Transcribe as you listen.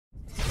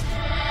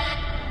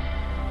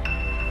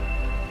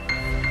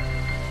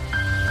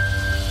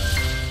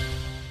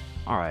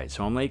Alright,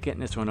 so I'm late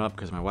getting this one up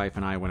because my wife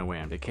and I went away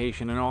on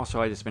vacation, and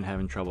also I just been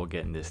having trouble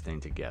getting this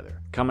thing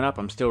together. Coming up,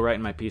 I'm still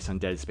writing my piece on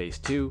Dead Space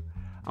 2.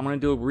 I'm going to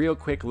do a real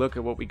quick look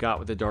at what we got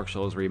with the Dark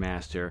Souls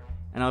remaster,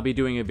 and I'll be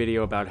doing a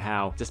video about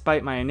how,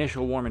 despite my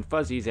initial warm and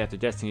fuzzies after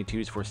Destiny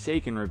 2's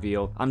Forsaken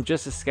reveal, I'm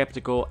just as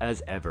skeptical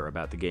as ever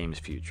about the game's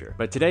future.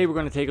 But today we're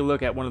going to take a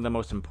look at one of the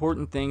most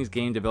important things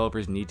game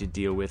developers need to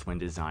deal with when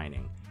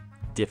designing: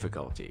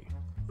 difficulty.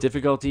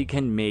 Difficulty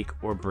can make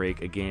or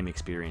break a game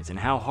experience, and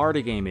how hard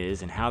a game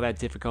is and how that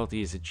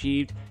difficulty is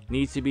achieved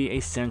needs to be a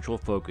central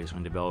focus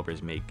when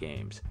developers make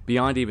games.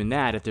 Beyond even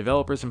that, if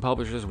developers and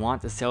publishers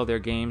want to sell their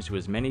games to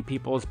as many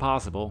people as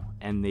possible,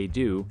 and they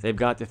do, they've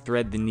got to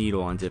thread the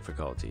needle on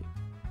difficulty.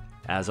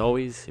 As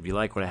always, if you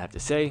like what I have to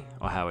say,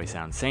 or how I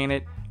sound saying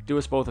it, do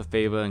us both a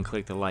favor and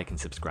click the like and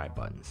subscribe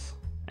buttons.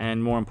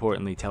 And more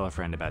importantly, tell a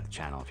friend about the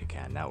channel if you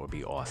can, that would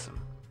be awesome.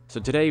 So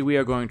today we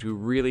are going to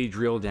really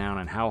drill down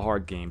on how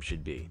hard games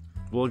should be.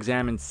 We'll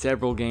examine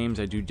several games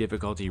that do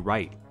difficulty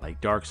right, like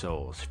Dark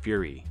Souls,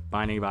 Furi,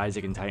 Binding of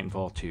Isaac, and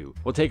Titanfall 2.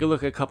 We'll take a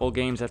look at a couple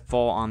games that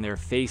fall on their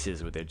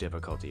faces with their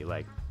difficulty,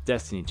 like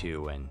Destiny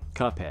 2 and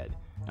Cuphead.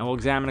 And we'll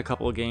examine a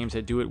couple of games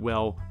that do it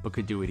well, but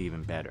could do it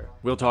even better.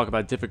 We'll talk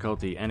about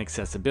difficulty and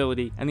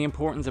accessibility, and the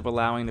importance of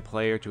allowing the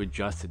player to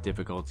adjust the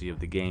difficulty of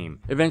the game.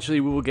 Eventually,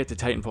 we will get to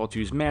Titanfall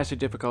 2's master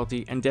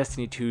difficulty and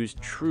Destiny 2's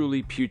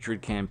truly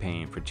putrid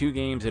campaign, for two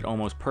games that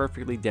almost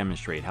perfectly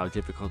demonstrate how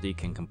difficulty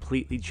can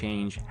completely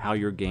change how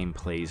your game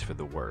plays for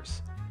the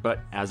worse.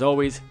 But as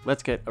always,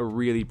 let's get a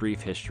really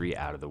brief history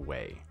out of the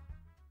way.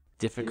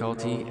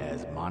 Difficulty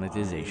as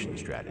monetization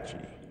strategy.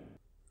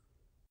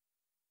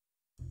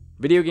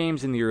 Video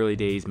games in the early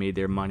days made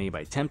their money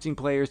by tempting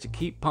players to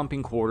keep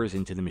pumping quarters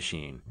into the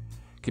machine.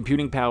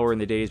 Computing power in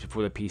the days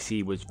before the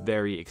PC was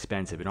very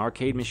expensive, and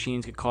arcade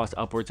machines could cost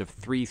upwards of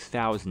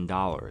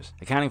 $3,000.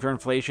 Accounting for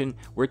inflation,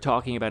 we're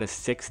talking about a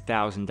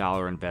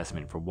 $6,000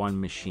 investment for one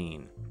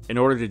machine. In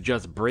order to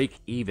just break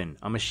even,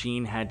 a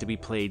machine had to be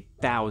played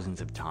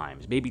thousands of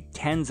times, maybe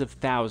tens of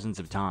thousands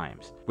of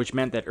times, which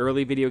meant that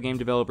early video game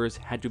developers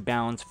had to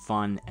balance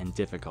fun and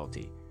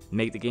difficulty.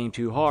 Make the game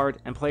too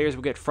hard, and players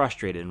would get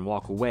frustrated and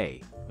walk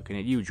away. Looking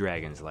at you,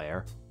 Dragon's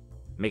Lair.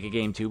 Make a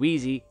game too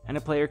easy, and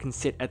a player can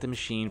sit at the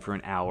machine for an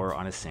hour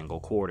on a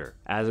single quarter.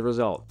 As a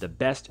result, the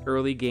best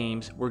early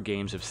games were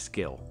games of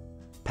skill.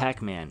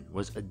 Pac-Man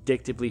was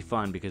addictively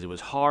fun because it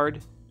was hard,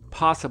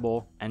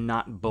 possible, and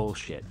not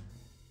bullshit.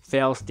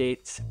 Fail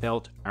states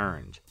felt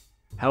earned.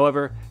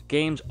 However,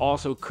 games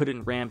also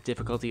couldn't ramp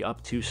difficulty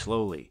up too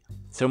slowly.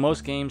 So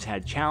most games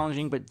had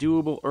challenging but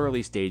doable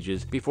early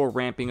stages before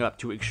ramping up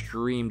to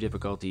extreme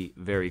difficulty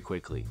very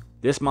quickly.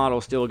 This model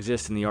still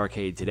exists in the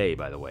arcade today,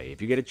 by the way.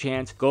 If you get a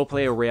chance, go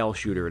play a rail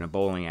shooter in a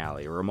bowling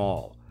alley or a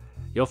mall.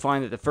 You'll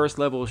find that the first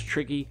level is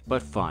tricky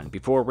but fun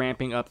before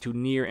ramping up to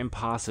near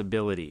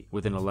impossibility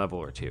within a level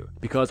or two,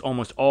 because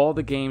almost all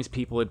the games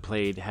people had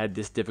played had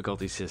this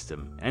difficulty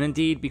system, and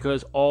indeed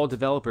because all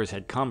developers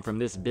had come from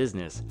this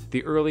business,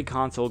 the early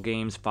console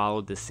games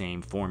followed the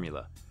same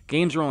formula.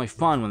 Games are only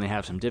fun when they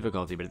have some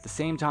difficulty, but at the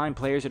same time,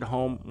 players at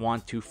home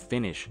want to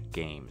finish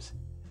games.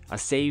 A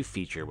save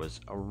feature was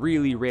a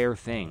really rare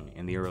thing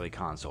in the early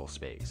console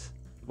space.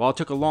 While it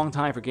took a long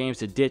time for games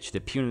to ditch the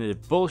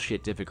punitive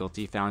bullshit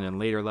difficulty found in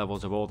later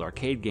levels of old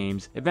arcade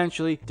games,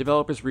 eventually,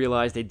 developers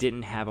realized they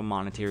didn't have a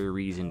monetary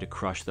reason to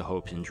crush the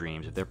hopes and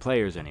dreams of their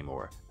players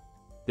anymore.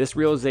 This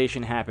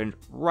realization happened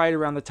right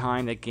around the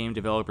time that game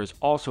developers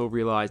also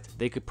realized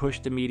they could push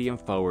the medium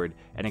forward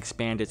and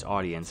expand its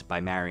audience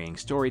by marrying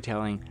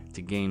storytelling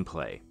to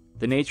gameplay.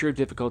 The nature of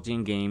difficulty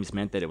in games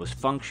meant that it was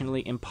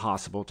functionally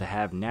impossible to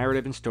have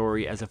narrative and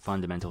story as a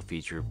fundamental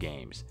feature of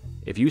games.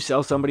 If you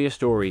sell somebody a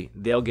story,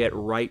 they'll get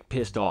right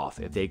pissed off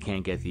if they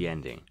can't get the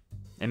ending.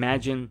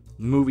 Imagine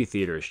movie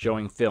theaters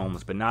showing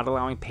films but not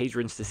allowing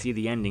patrons to see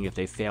the ending if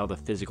they failed a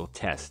physical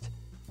test.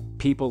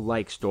 People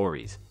like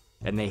stories,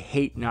 and they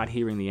hate not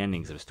hearing the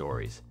endings of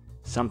stories.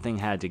 Something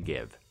had to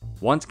give.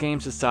 Once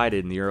games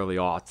decided in the early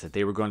aughts that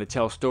they were going to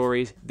tell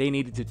stories, they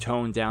needed to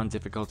tone down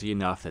difficulty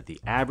enough that the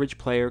average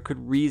player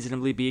could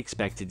reasonably be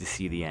expected to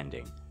see the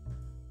ending.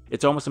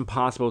 It's almost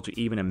impossible to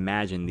even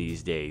imagine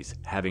these days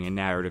having a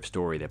narrative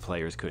story that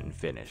players couldn't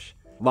finish.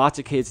 Lots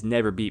of kids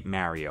never beat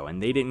Mario,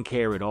 and they didn't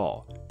care at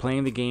all.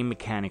 Playing the game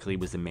mechanically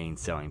was the main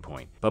selling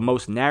point. But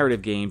most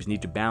narrative games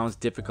need to balance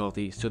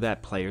difficulty so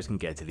that players can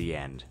get to the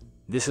end.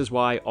 This is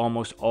why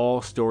almost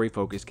all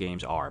story-focused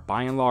games are,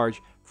 by and large,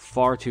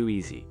 far too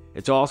easy.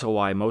 It's also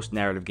why most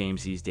narrative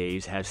games these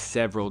days have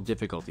several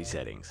difficulty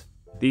settings.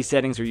 These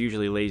settings are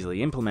usually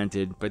lazily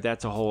implemented, but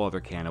that's a whole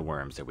other can of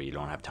worms that we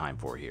don't have time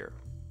for here.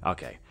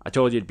 Okay, I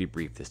told you to be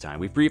brief this time.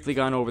 We've briefly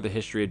gone over the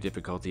history of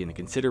difficulty and the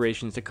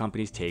considerations that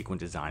companies take when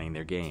designing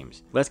their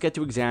games. Let's get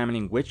to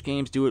examining which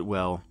games do it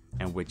well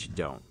and which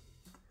don't.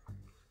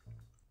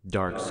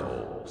 Dark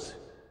Souls.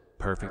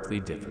 Perfectly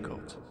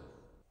difficult.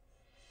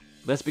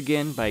 Let's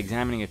begin by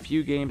examining a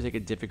few games that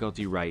get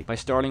difficulty right by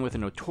starting with a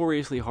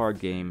notoriously hard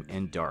game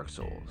in Dark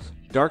Souls.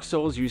 Dark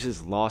Souls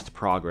uses lost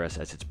progress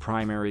as its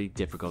primary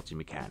difficulty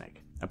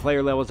mechanic. A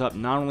player levels up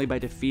not only by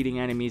defeating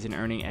enemies and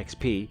earning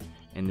XP,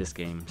 in this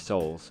game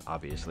Souls,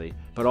 obviously,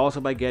 but also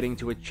by getting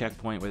to a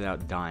checkpoint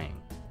without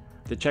dying.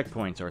 The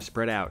checkpoints are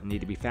spread out and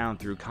need to be found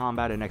through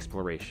combat and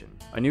exploration.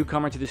 A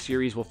newcomer to the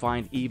series will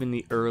find even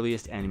the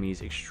earliest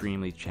enemies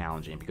extremely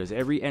challenging because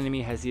every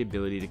enemy has the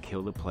ability to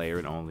kill the player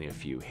in only a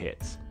few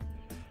hits.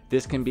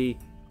 This can be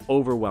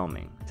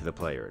overwhelming to the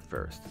player at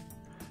first.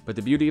 But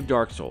the beauty of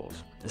Dark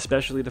Souls,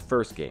 especially the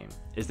first game,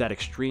 is that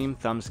extreme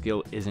thumb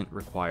skill isn't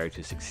required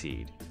to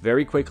succeed.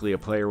 Very quickly, a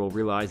player will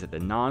realize that the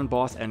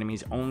non-boss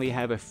enemies only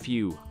have a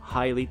few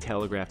highly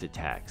telegraphed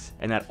attacks,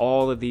 and that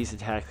all of these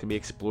attacks can be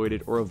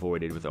exploited or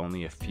avoided with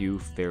only a few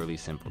fairly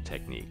simple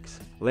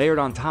techniques. Layered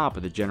on top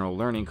of the general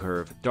learning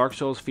curve, Dark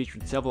Souls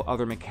featured several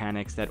other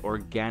mechanics that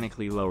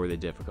organically lower the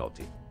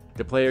difficulty.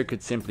 The player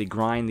could simply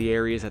grind the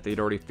areas that they'd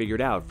already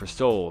figured out for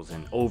souls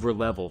and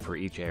over-level for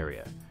each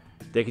area.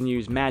 They can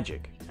use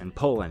magic and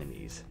pull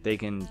enemies, they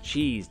can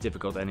cheese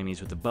difficult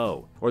enemies with a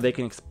bow, or they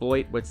can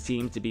exploit what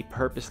seems to be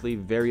purposely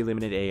very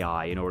limited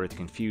AI in order to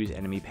confuse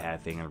enemy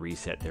pathing and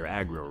reset their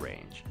aggro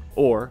range.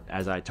 Or,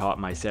 as I taught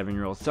my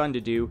 7-year-old son to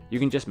do, you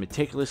can just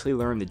meticulously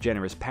learn the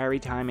generous parry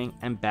timing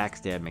and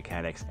backstab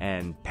mechanics,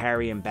 and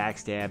parry and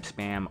backstab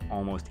spam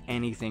almost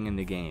anything in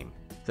the game.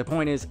 The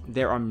point is,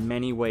 there are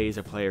many ways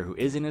a player who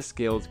isn't as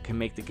skilled can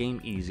make the game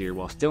easier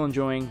while still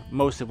enjoying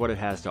most of what it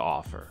has to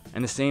offer.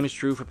 And the same is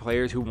true for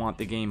players who want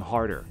the game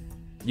harder.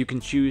 You can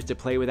choose to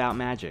play without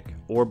magic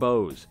or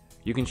bows.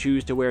 You can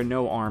choose to wear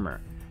no armor.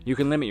 You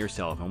can limit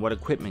yourself on what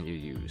equipment you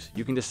use.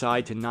 You can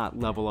decide to not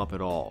level up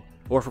at all.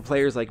 Or for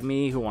players like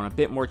me who want a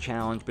bit more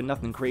challenge but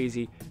nothing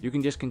crazy, you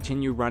can just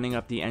continue running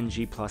up the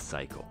NG+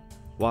 cycle.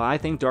 While I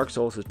think Dark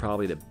Souls is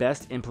probably the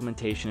best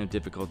implementation of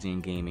difficulty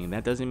in gaming,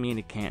 that doesn't mean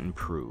it can't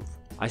improve.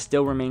 I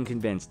still remain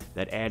convinced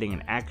that adding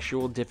an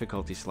actual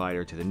difficulty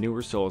slider to the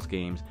newer Souls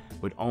games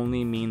would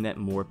only mean that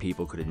more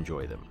people could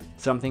enjoy them.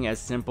 Something as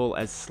simple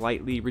as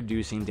slightly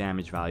reducing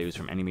damage values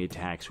from enemy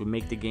attacks would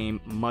make the game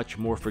much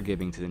more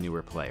forgiving to the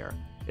newer player,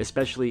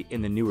 especially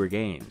in the newer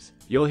games.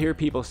 You'll hear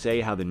people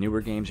say how the newer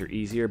games are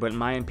easier, but in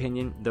my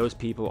opinion, those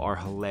people are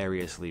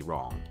hilariously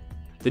wrong.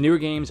 The newer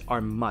games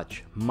are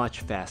much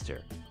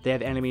faster. They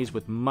have enemies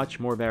with much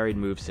more varied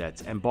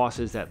movesets and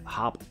bosses that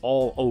hop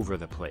all over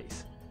the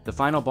place. The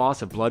final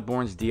boss of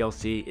Bloodborne's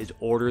DLC is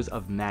orders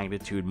of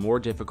magnitude more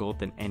difficult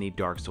than any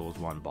Dark Souls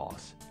 1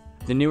 boss.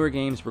 The newer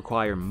games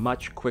require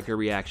much quicker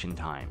reaction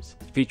times,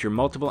 feature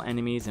multiple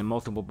enemies and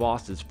multiple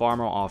bosses far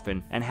more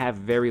often, and have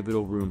very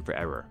little room for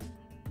error.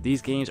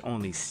 These games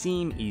only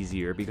seem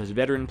easier because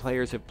veteran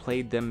players have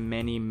played them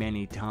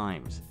many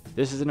times.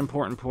 This is an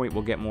important point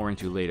we'll get more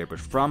into later, but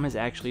From has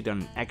actually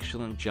done an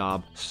excellent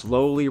job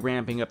slowly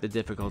ramping up the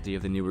difficulty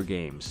of the newer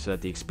games, so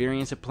that the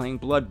experience of playing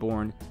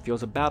Bloodborne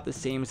feels about the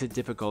same as the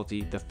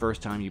difficulty the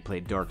first time you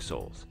played Dark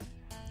Souls.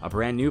 A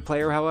brand new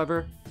player,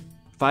 however?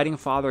 Fighting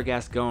Father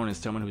Gascoigne as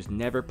someone who's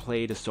never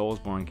played a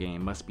Soulsborne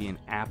game must be an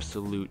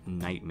absolute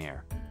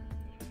nightmare.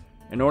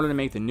 In order to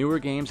make the newer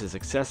games as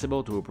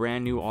accessible to a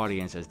brand new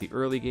audience as the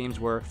early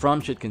games were,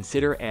 From should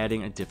consider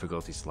adding a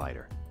difficulty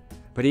slider.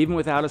 But even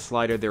without a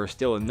slider, there are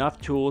still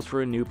enough tools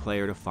for a new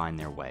player to find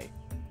their way.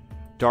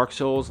 Dark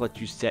Souls lets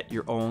you set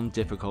your own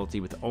difficulty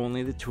with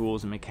only the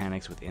tools and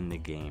mechanics within the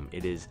game.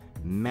 It is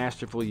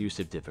masterful use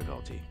of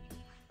difficulty.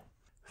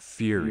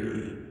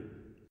 Furi.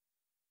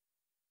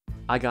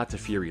 I got to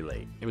Furi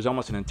late. It was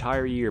almost an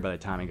entire year by the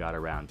time I got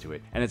around to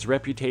it, and its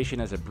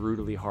reputation as a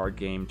brutally hard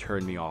game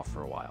turned me off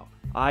for a while.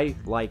 I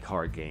like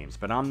hard games,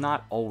 but I'm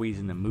not always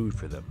in the mood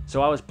for them,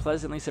 so I was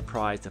pleasantly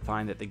surprised to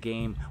find that the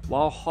game,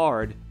 while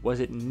hard,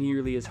 wasn't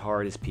nearly as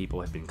hard as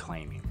people have been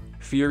claiming.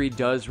 Furi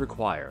does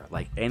require,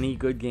 like any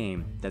good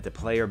game, that the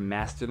player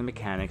master the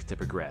mechanics to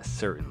progress,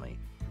 certainly,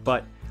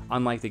 but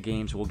unlike the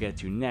games we'll get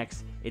to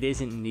next, it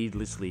isn't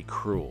needlessly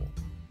cruel.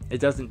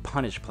 It doesn't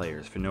punish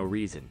players for no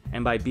reason,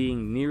 and by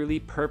being nearly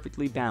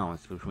perfectly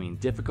balanced between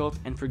difficult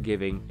and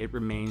forgiving, it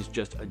remains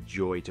just a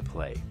joy to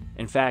play.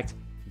 In fact,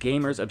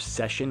 gamers'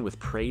 obsession with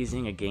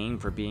praising a game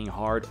for being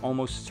hard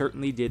almost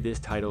certainly did this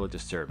title a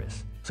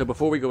disservice. So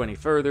before we go any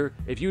further,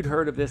 if you'd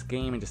heard of this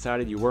game and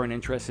decided you weren't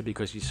interested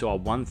because you saw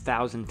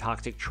 1,000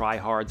 toxic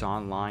tryhards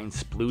online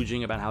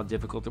splooging about how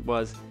difficult it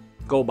was,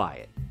 go buy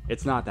it.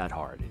 It's not that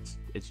hard,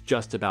 it's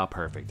just about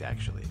perfect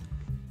actually.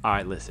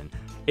 Alright, listen,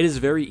 it is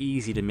very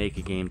easy to make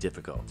a game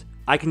difficult.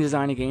 I can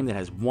design a game that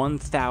has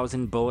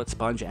 1,000 bullet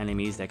sponge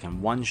enemies that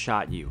can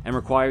one-shot you, and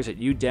requires that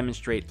you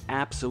demonstrate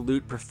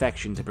absolute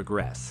perfection to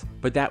progress.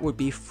 But that would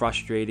be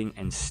frustrating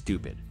and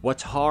stupid.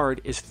 What's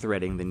hard is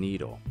threading the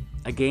needle.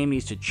 A game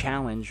needs to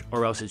challenge,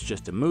 or else it's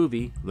just a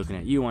movie, looking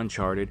at you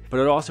Uncharted, but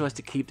it also has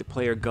to keep the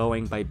player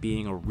going by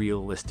being a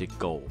realistic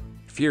goal.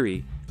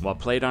 Furi, while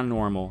played on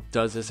normal,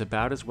 does this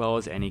about as well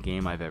as any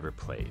game I've ever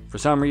played. For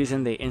some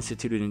reason, they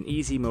instituted an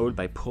easy mode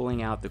by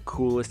pulling out the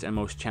coolest and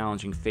most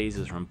challenging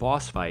phases from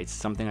boss fights,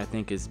 something I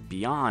think is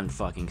beyond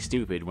fucking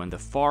stupid when the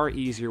far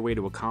easier way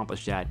to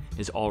accomplish that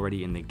is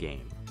already in the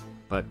game.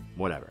 But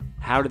whatever.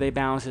 How do they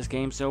balance this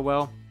game so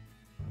well?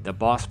 The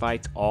boss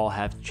fights all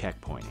have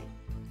checkpointing.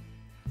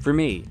 For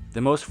me,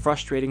 the most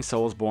frustrating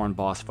Soulsborne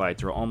boss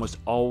fights are almost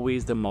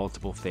always the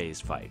multiple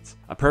phase fights.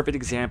 A perfect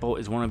example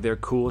is one of their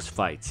coolest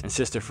fights in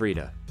Sister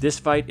Frida. This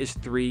fight is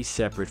 3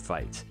 separate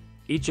fights,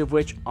 each of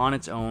which on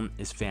its own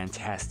is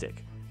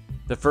fantastic.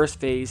 The first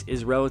phase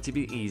is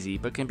relatively easy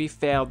but can be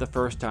failed the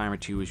first time or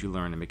two as you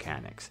learn the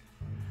mechanics.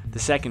 The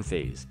second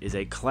phase is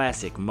a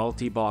classic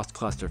multi-boss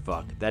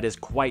clusterfuck that is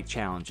quite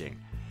challenging,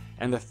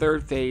 and the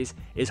third phase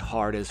is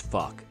hard as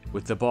fuck,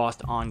 with the boss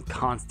on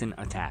constant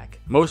attack.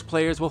 Most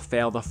players will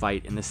fail the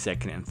fight in the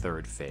second and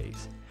third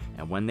phase,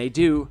 and when they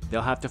do,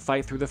 they'll have to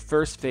fight through the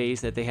first phase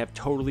that they have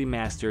totally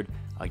mastered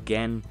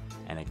again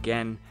and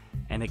again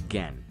and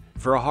again.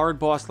 For a hard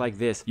boss like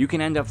this, you can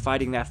end up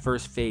fighting that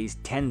first phase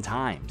 10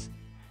 times.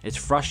 It's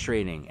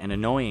frustrating and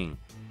annoying,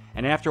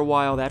 and after a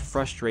while that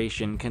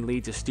frustration can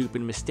lead to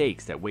stupid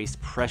mistakes that waste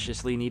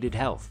preciously needed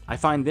health. I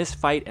find this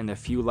fight and the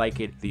few like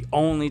it the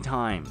only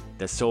time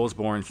that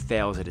Soulsborne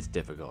fails at its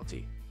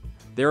difficulty.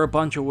 There are a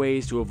bunch of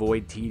ways to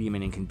avoid tedium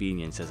and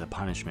inconvenience as a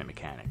punishment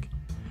mechanic.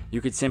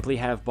 You could simply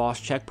have boss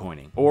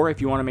checkpointing, or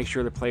if you want to make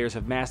sure the players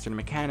have mastered a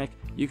mechanic,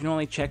 you can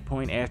only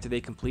checkpoint after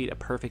they complete a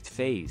perfect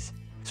phase.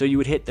 So you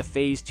would hit the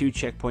phase 2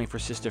 checkpoint for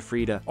Sister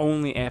Frida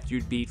only after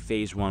you'd beat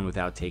phase 1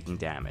 without taking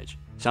damage.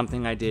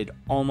 Something I did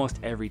almost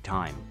every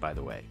time, by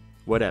the way.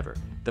 Whatever.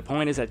 The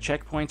point is that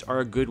checkpoints are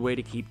a good way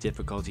to keep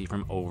difficulty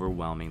from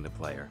overwhelming the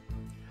player.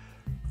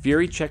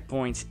 Furi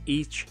checkpoints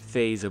each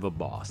phase of a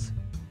boss.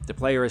 The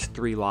player has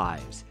 3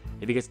 lives.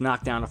 If he gets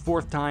knocked down a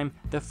 4th time,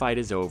 the fight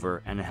is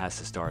over and it has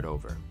to start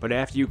over. But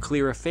after you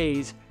clear a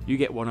phase, you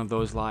get one of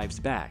those lives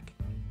back.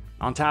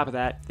 On top of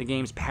that, the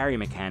game's parry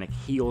mechanic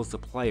heals the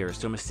player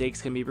so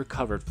mistakes can be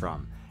recovered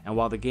from, and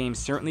while the game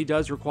certainly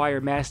does require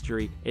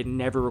mastery, it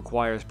never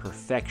requires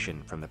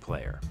perfection from the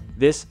player.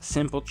 This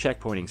simple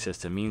checkpointing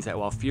system means that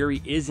while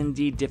Furi is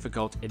indeed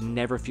difficult, it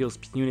never feels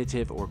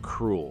punitive or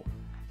cruel.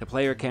 The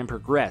player can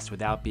progress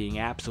without being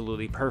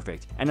absolutely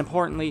perfect, and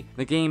importantly,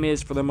 the game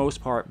is, for the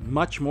most part,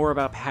 much more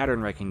about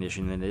pattern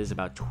recognition than it is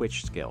about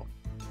twitch skill.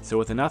 So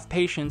with enough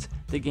patience,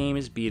 the game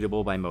is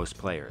beatable by most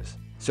players.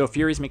 So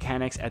Furi's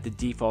mechanics at the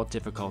default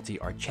difficulty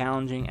are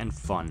challenging and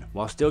fun,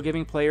 while still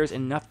giving players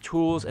enough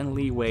tools and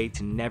leeway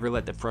to never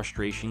let the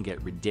frustration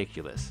get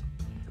ridiculous.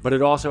 But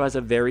it also has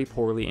a very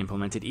poorly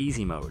implemented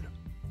easy mode.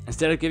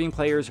 Instead of giving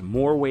players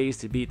more ways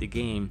to beat the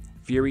game,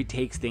 Furi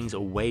takes things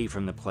away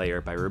from the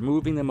player by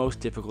removing the most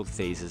difficult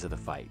phases of the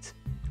fight.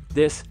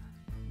 This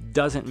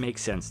doesn't make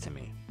sense to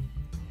me.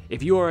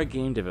 If you are a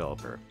game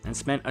developer and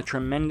spent a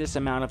tremendous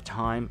amount of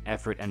time,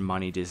 effort, and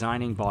money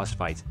designing boss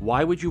fights,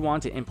 why would you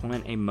want to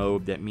implement a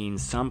mode that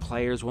means some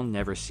players will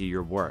never see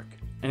your work?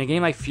 In a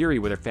game like Furi,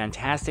 where their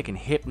fantastic and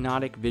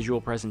hypnotic visual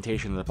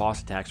presentation of the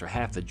boss attacks are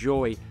half the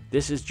joy,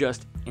 this is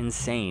just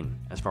insane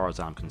as far as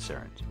I'm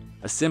concerned.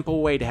 A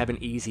simple way to have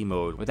an easy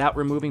mode without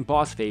removing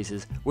boss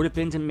phases would have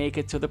been to make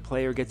it so the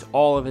player gets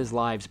all of his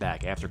lives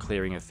back after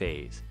clearing a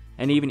phase.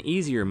 An even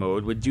easier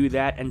mode would do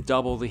that and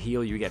double the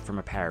heal you get from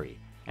a parry.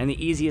 And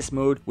the easiest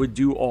mode would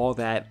do all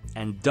that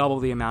and double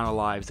the amount of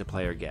lives the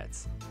player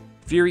gets.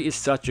 Furi is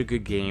such a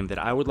good game that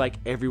I would like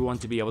everyone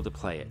to be able to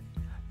play it.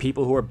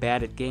 People who are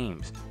bad at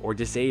games, or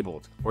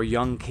disabled, or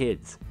young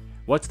kids.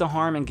 What's the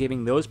harm in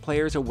giving those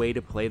players a way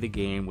to play the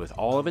game with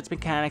all of its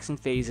mechanics and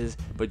phases,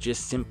 but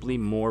just simply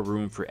more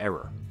room for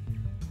error?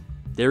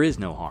 There is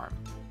no harm.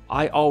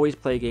 I always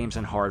play games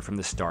on hard from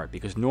the start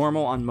because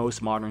normal on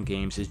most modern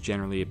games is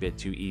generally a bit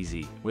too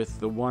easy, with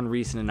the one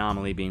recent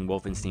anomaly being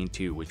Wolfenstein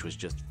 2, which was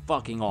just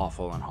fucking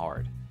awful on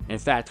hard. In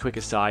fact, quick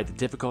aside, the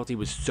difficulty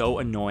was so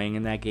annoying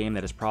in that game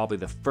that it's probably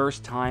the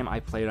first time I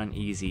played on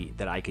easy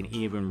that I can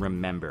even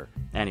remember.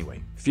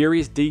 Anyway,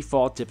 Furi's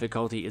default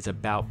difficulty is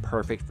about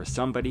perfect for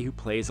somebody who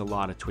plays a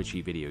lot of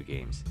twitchy video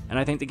games, and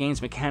I think the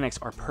game's mechanics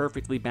are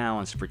perfectly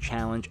balanced for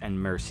challenge and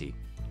mercy.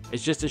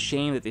 It's just a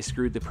shame that they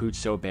screwed the pooch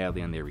so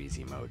badly on their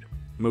easy mode.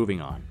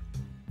 Moving on.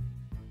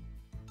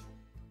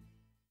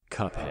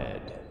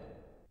 Cuphead.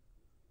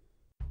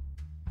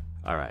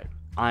 Alright,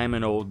 I'm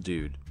an old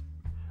dude.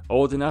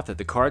 Old enough that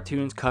the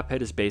cartoons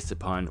Cuphead is based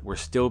upon were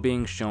still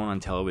being shown on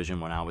television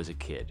when I was a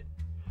kid.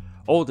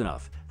 Old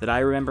enough that I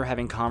remember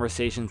having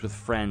conversations with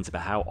friends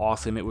about how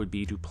awesome it would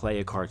be to play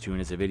a cartoon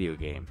as a video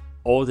game.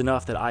 Old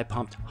enough that I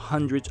pumped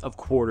hundreds of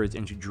quarters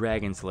into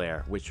Dragon's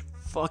Lair, which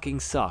fucking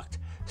sucked,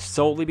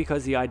 solely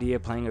because the idea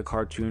of playing a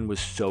cartoon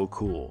was so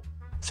cool.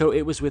 So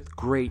it was with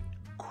great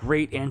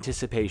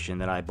anticipation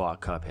that I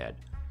bought Cuphead.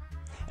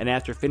 And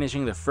after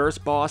finishing the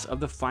first boss of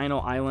the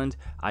final island,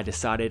 I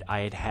decided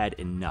I had had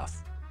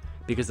enough.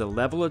 Because the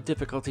level of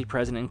difficulty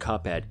present in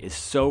Cuphead is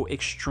so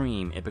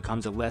extreme, it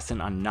becomes a lesson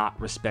on not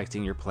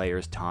respecting your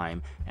player's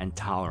time and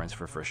tolerance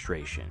for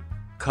frustration.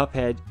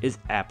 Cuphead is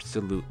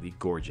absolutely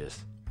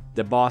gorgeous.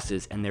 The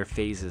bosses and their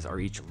phases are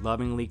each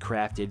lovingly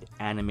crafted,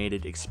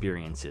 animated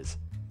experiences.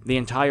 The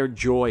entire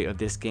joy of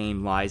this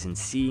game lies in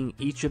seeing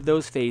each of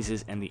those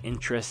phases and the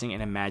interesting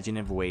and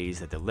imaginative ways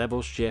that the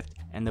levels shift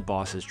and the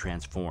bosses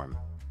transform.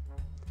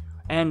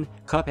 And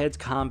Cuphead's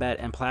combat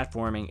and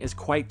platforming is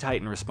quite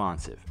tight and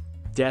responsive.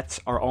 Deaths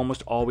are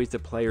almost always the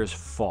player's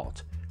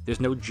fault. There's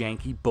no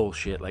janky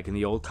bullshit like in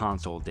the old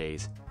console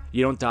days.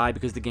 You don't die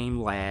because the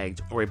game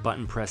lagged or a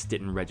button press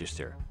didn't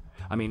register.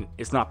 I mean,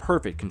 it's not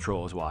perfect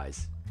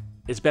controls-wise.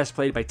 It's best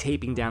played by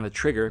taping down the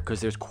trigger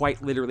because there's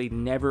quite literally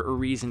never a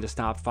reason to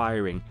stop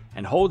firing,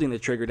 and holding the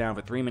trigger down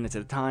for 3 minutes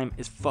at a time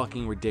is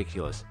fucking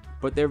ridiculous.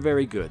 But they're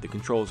very good, the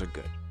controls are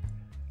good.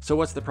 So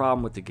what's the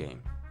problem with the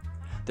game?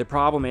 The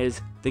problem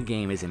is, the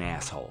game is an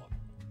asshole.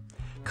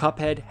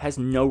 Cuphead has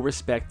no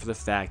respect for the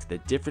fact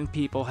that different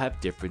people have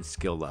different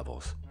skill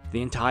levels.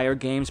 The entire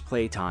game's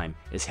playtime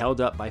is held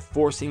up by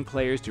forcing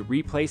players to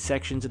replay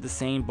sections of the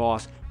same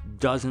boss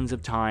dozens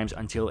of times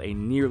until a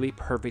nearly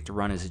perfect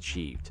run is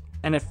achieved.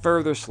 And it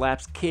further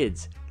slaps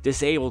kids,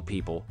 disabled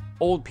people,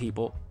 old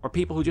people, or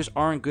people who just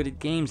aren't good at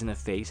games in the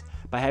face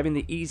by having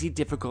the easy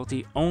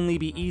difficulty only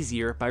be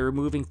easier by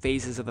removing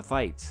phases of the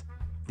fights.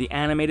 The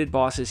animated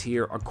bosses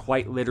here are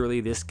quite literally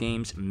this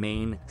game's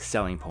main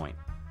selling point.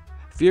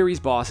 Furi's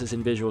bosses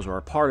and visuals are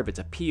a part of its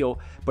appeal,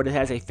 but it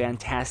has a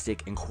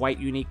fantastic and quite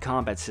unique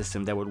combat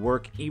system that would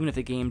work even if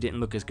the game didn't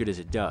look as good as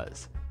it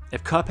does.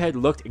 If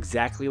Cuphead looked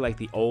exactly like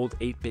the old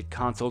 8-bit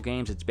console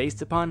games it's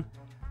based upon,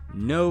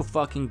 no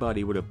fucking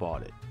buddy would have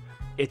bought it.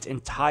 Its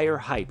entire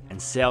hype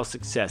and sales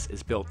success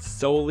is built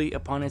solely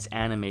upon its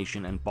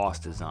animation and boss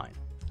design.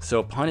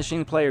 So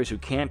punishing players who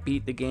can't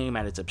beat the game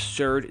at its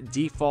absurd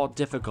default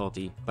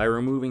difficulty by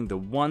removing the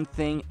one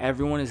thing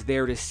everyone is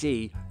there to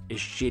see is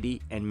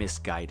shitty and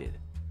misguided.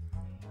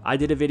 I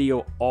did a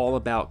video all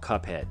about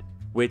Cuphead,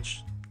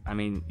 which, I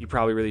mean, you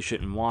probably really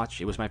shouldn't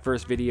watch. It was my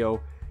first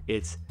video.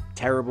 It's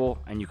terrible,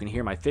 and you can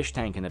hear my fish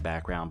tank in the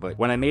background, but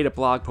when I made a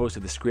blog post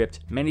of the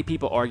script, many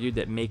people argued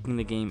that making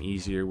the game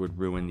easier would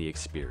ruin the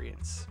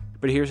experience.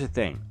 But here's the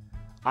thing,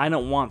 I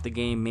don't want the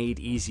game made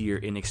easier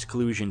in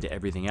exclusion to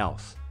everything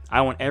else. I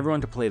want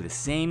everyone to play the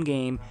same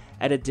game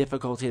at a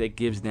difficulty that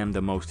gives them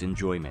the most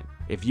enjoyment.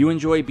 If you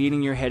enjoy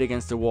beating your head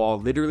against the wall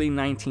literally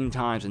 19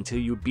 times until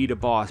you beat a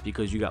boss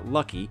because you got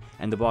lucky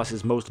and the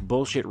boss's most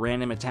bullshit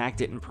random attack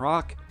didn't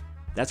proc,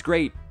 that's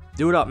great,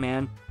 do it up,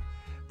 man.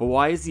 But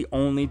why is the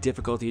only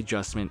difficulty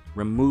adjustment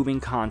removing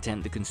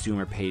content the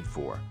consumer paid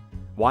for?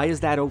 Why is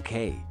that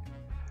okay?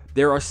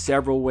 There are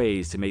several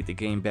ways to make the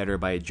game better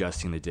by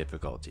adjusting the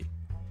difficulty.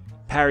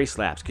 Parry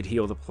slaps could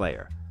heal the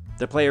player.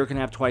 The player can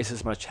have twice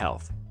as much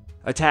health.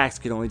 Attacks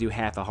can only do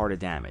half the heart of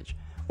damage,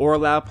 or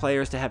allow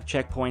players to have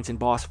checkpoints in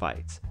boss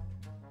fights.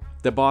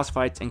 The boss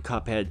fights in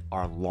Cuphead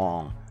are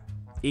long.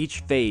 Each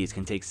phase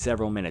can take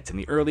several minutes, and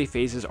the early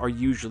phases are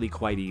usually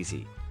quite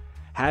easy.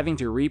 Having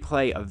to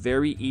replay a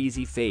very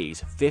easy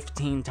phase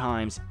 15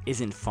 times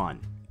isn't fun.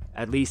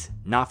 At least,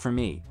 not for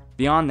me.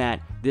 Beyond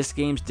that, this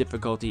game's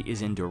difficulty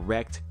is in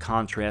direct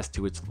contrast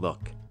to its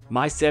look.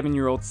 My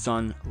 7-year-old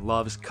son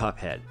loves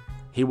Cuphead.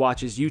 He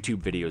watches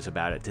YouTube videos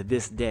about it to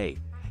this day.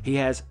 He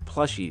has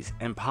plushies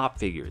and pop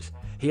figures.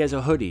 He has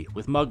a hoodie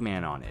with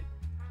Mugman on it.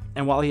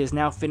 And while he has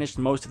now finished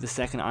most of the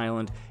second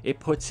island, it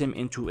puts him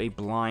into a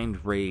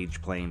blind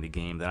rage playing the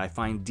game that I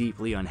find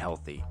deeply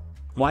unhealthy.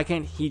 Why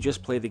can't he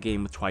just play the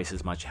game with twice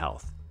as much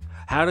health?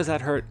 How does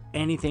that hurt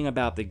anything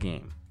about the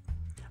game?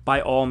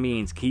 By all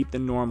means, keep the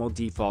normal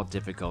default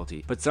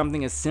difficulty, but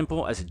something as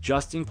simple as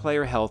adjusting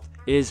player health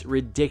is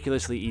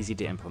ridiculously easy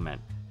to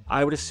implement.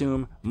 I would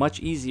assume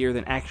much easier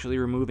than actually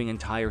removing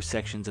entire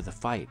sections of the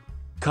fight.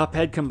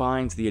 Cuphead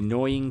combines the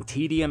annoying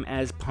tedium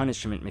as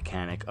punishment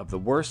mechanic of the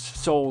worst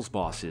Souls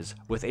bosses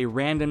with a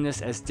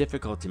randomness as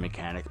difficulty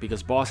mechanic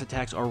because boss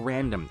attacks are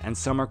random and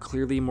some are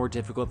clearly more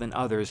difficult than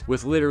others,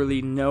 with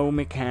literally no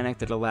mechanic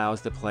that allows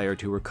the player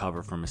to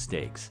recover from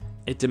mistakes.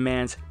 It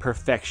demands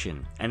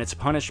perfection, and its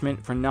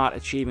punishment for not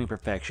achieving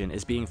perfection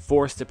is being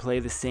forced to play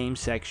the same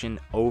section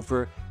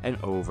over and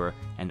over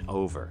and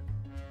over.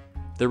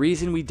 The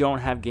reason we don't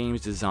have games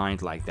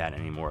designed like that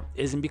anymore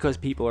isn't because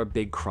people are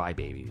big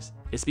crybabies.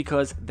 It's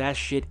because that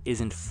shit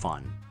isn't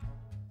fun.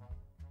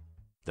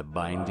 The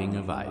Binding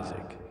of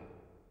Isaac.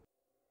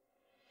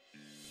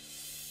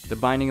 The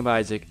Binding of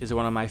Isaac is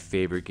one of my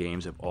favorite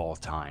games of all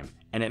time,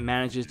 and it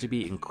manages to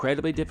be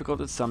incredibly difficult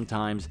at some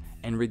times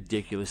and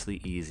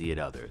ridiculously easy at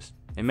others.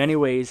 In many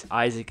ways,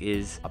 Isaac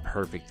is a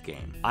perfect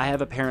game. I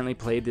have apparently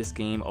played this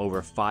game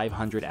over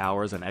 500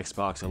 hours on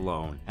Xbox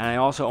alone, and I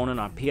also own it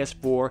on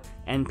PS4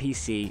 and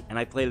PC, and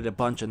I played it a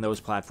bunch on those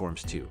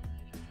platforms too.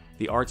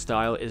 The art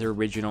style is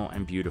original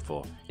and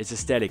beautiful. Its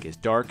aesthetic is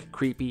dark,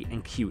 creepy,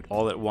 and cute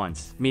all at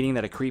once, meaning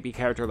that a creepy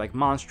character like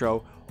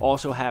Monstro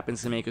also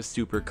happens to make a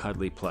super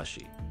cuddly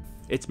plushie.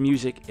 Its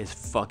music is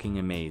fucking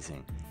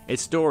amazing.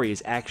 Its story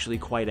is actually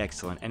quite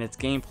excellent, and its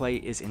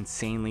gameplay is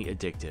insanely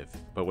addictive.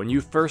 But when you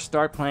first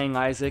start playing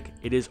Isaac,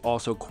 it is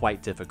also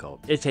quite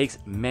difficult. It takes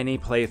many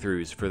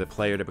playthroughs for the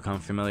player to become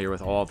familiar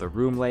with all the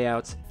room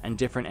layouts and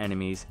different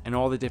enemies and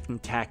all the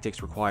different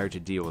tactics required to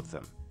deal with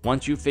them.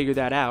 Once you figure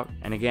that out,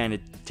 and again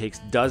it takes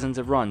dozens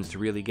of runs to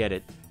really get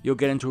it, you'll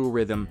get into a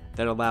rhythm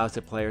that allows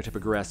the player to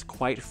progress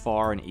quite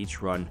far in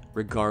each run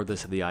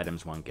regardless of the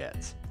items one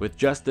gets. With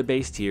just the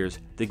base tiers,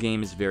 the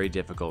game is very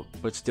difficult,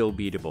 but still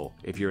beatable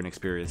if you're an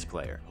experienced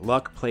player.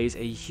 Luck plays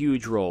a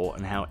huge role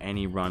in how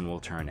any run will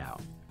turn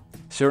out.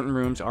 Certain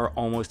rooms are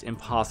almost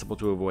impossible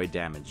to avoid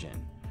damage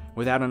in.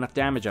 Without enough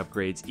damage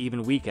upgrades,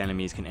 even weak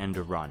enemies can end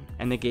a run,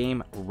 and the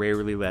game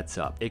rarely lets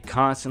up. It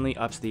constantly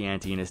ups the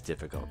ante in its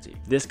difficulty.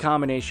 This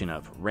combination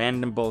of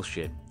random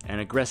bullshit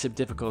and aggressive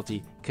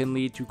difficulty can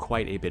lead to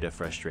quite a bit of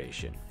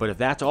frustration. But if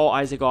that's all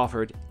Isaac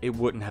offered, it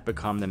wouldn't have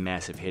become the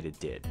massive hit it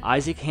did.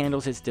 Isaac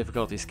handles its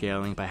difficulty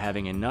scaling by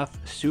having enough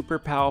super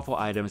powerful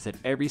items that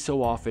every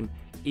so often,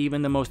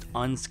 even the most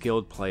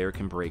unskilled player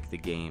can break the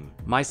game.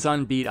 My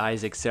son beat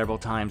Isaac several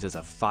times as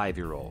a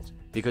 5-year-old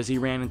because he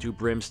ran into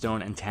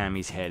Brimstone and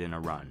Tammy's head in a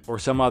run, or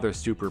some other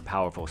super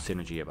powerful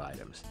synergy of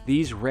items.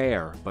 These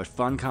rare but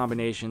fun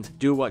combinations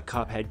do what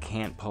Cuphead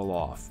can't pull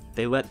off.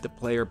 They let the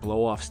player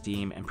blow off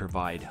steam and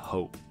provide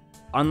hope.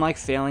 Unlike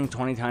failing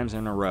 20 times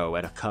in a row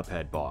at a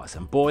Cuphead boss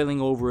and boiling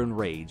over in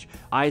rage,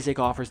 Isaac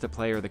offers the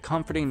player the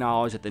comforting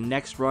knowledge that the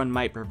next run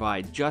might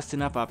provide just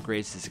enough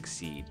upgrades to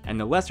succeed, and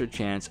the lesser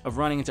chance of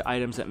running into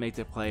items that make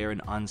the player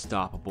an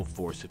unstoppable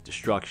force of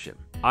destruction.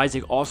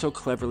 Isaac also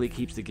cleverly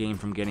keeps the game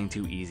from getting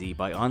too easy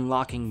by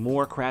unlocking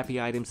more crappy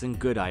items than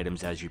good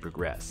items as you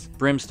progress.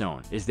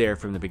 Brimstone is there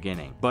from the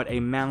beginning, but a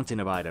mountain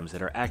of items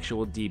that are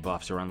actual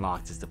debuffs are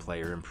unlocked as the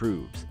player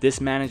improves. This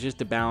manages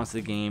to balance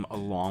the game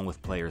along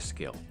with player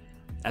skill.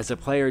 As the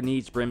player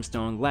needs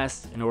Brimstone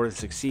less in order to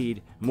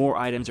succeed, more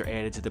items are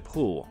added to the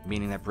pool,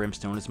 meaning that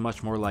Brimstone is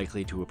much more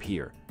likely to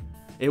appear.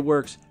 It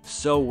works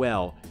so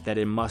well that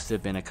it must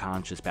have been a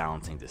conscious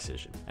balancing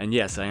decision. And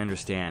yes, I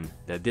understand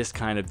that this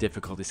kind of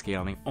difficulty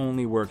scaling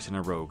only works in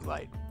a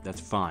roguelite.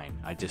 That's fine,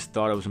 I just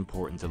thought it was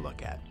important to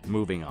look at.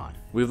 Moving on.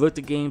 We've looked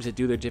at games that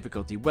do their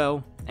difficulty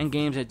well, and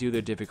games that do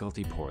their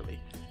difficulty poorly.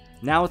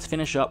 Now let's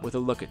finish up with a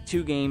look at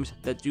 2 games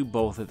that do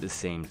both at the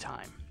same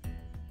time.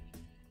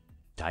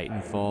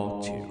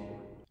 Titanfall 2.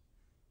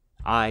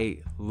 I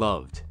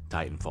loved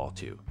Titanfall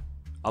 2.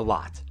 A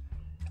lot.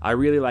 I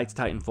really liked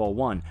Titanfall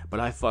 1, but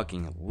I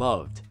fucking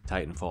loved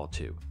Titanfall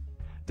 2.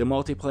 The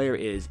multiplayer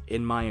is,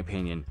 in my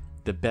opinion,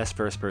 the best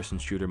first-person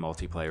shooter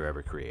multiplayer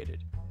ever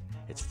created.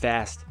 It's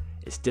fast,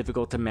 it's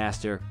difficult to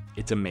master,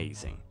 it's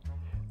amazing.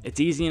 It's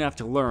easy enough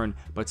to learn,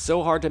 but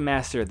so hard to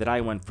master that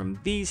I went from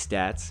these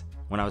stats,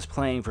 when I was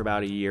playing for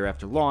about a year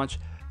after launch,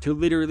 to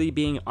literally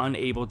being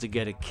unable to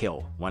get a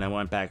kill when I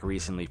went back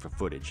recently for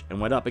footage and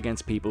went up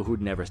against people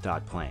who'd never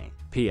stopped playing.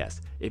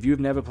 P.S. If you've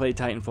never played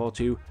Titanfall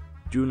 2,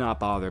 do not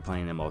bother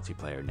playing the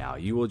multiplayer now,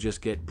 you will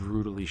just get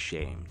brutally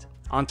shamed.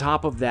 On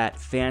top of that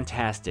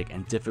fantastic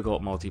and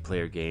difficult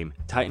multiplayer game,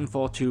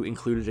 Titanfall 2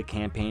 included a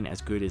campaign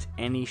as good as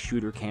any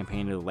shooter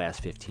campaign of the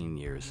last 15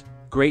 years.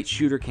 Great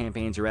shooter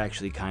campaigns are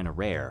actually kinda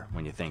rare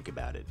when you think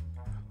about it.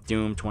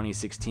 Doom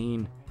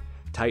 2016,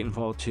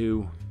 Titanfall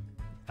 2,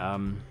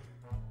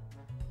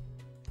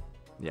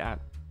 yeah,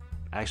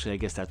 actually I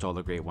guess that's all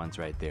the great ones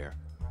right there.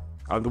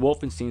 The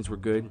Wolfensteins were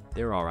good,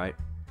 they're alright.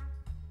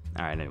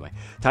 Alright, anyway.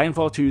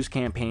 Titanfall 2's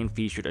campaign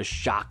featured a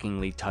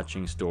shockingly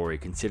touching story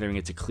considering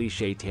it's a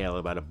cliche tale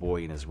about a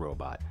boy and his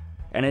robot.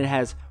 And it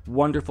has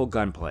wonderful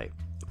gunplay,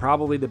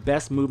 probably the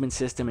best movement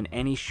system in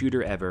any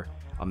shooter ever,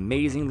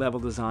 amazing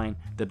level design,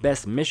 the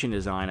best mission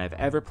design I've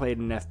ever played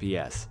in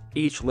FPS.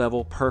 Each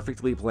level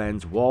perfectly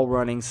blends wall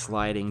running,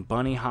 sliding,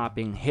 bunny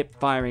hopping, hip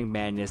firing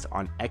madness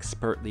on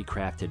expertly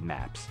crafted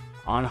maps.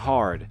 On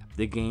hard,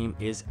 the game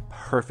is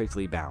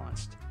perfectly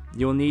balanced.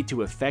 You'll need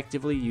to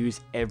effectively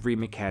use every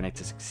mechanic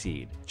to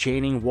succeed.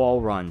 Chaining wall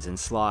runs and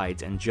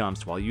slides and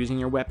jumps while using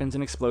your weapons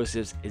and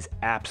explosives is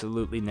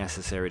absolutely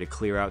necessary to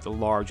clear out the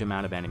large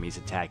amount of enemies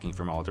attacking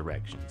from all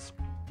directions.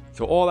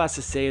 So all that's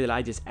to say that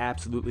I just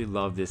absolutely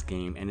love this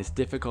game, and its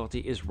difficulty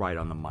is right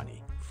on the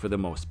money, for the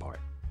most part.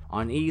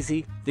 On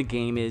easy, the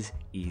game is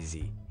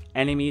easy.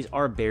 Enemies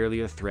are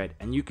barely a threat,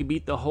 and you can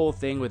beat the whole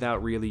thing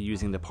without really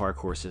using the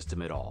parkour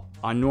system at all.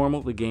 On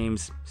normal, the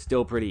game's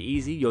still pretty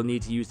easy. You'll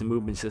need to use the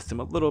movement system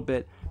a little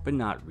bit, but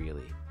not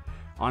really.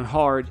 On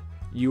hard,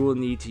 you will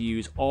need to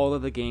use all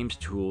of the game's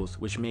tools,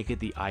 which make it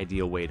the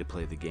ideal way to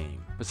play the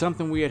game. But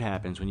something weird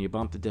happens when you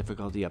bump the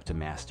difficulty up to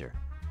master.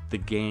 The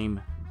game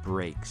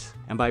breaks.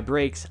 And by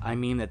breaks, I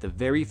mean that the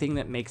very thing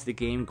that makes the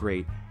game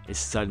great is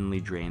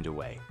suddenly drained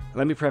away.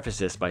 Let me preface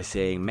this by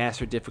saying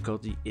master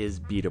difficulty is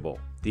beatable.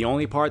 The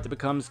only part that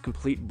becomes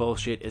complete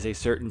bullshit is a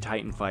certain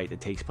Titan fight that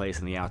takes place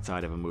on the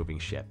outside of a moving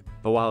ship.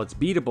 But while it's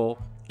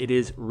beatable, it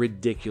is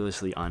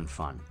ridiculously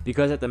unfun.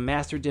 Because at the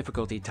master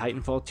difficulty,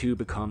 Titanfall 2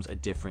 becomes a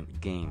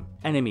different game.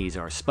 Enemies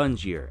are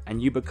spongier,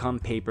 and you become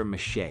paper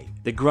mache.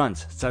 The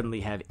grunts suddenly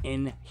have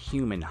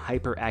inhuman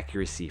hyper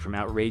accuracy from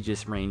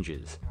outrageous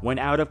ranges. When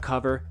out of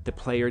cover, the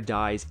player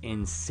dies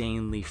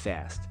insanely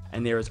fast,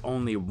 and there is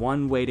only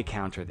one way to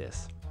counter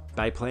this.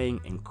 By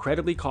playing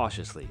incredibly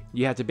cautiously.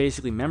 You have to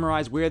basically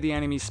memorize where the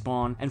enemies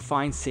spawn and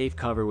find safe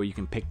cover where you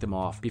can pick them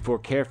off before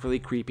carefully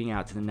creeping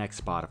out to the next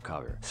spot of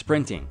cover.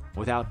 Sprinting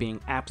without being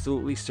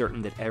absolutely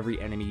certain that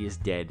every enemy is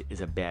dead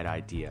is a bad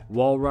idea.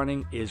 Wall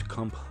running is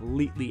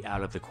completely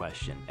out of the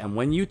question. And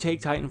when you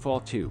take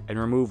Titanfall 2 and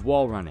remove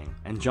wall running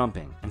and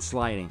jumping and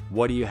sliding,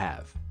 what do you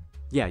have?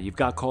 Yeah, you've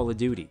got Call of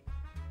Duty.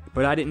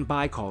 But I didn't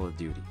buy Call of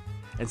Duty.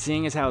 And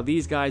seeing as how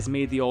these guys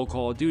made the old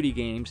Call of Duty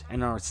games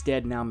and are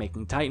instead now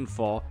making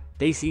Titanfall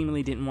They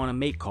seemingly didn't want to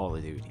make Call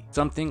of Duty.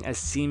 Something as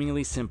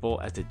seemingly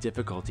simple as the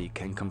difficulty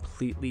can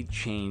completely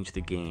change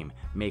the game,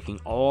 making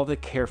all the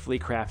carefully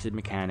crafted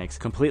mechanics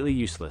completely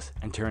useless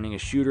and turning a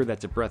shooter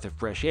that's a breath of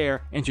fresh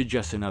air into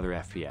just another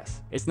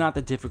FPS. It's not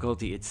the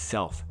difficulty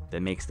itself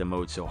that makes the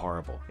mode so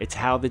horrible. It's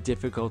how the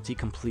difficulty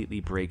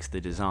completely breaks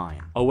the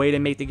design. A way to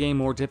make the game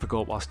more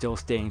difficult while still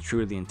staying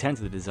true to the intent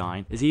of the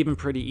design is even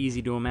pretty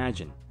easy to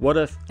imagine. What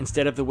if,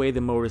 instead of the way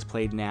the mode is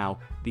played now,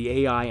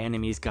 the AI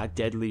enemies got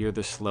deadlier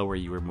the slower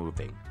you were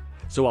moving?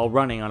 So while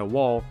running on a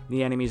wall,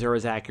 the enemies are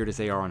as accurate as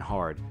they are on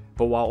hard,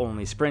 but while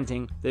only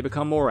sprinting, they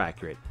become more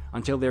accurate,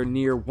 until they're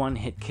near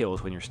one-hit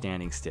kills when you're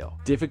standing still.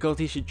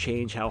 Difficulty should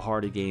change how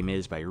hard a game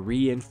is by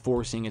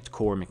reinforcing its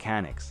core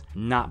mechanics,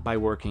 not by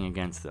working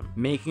against them.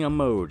 Making a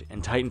mode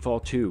in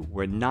Titanfall 2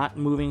 where not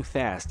moving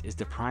fast is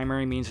the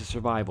primary means of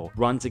survival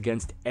runs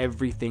against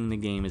everything the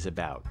game is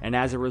about, and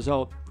as a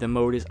result, the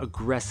mode is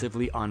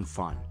aggressively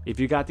unfun. If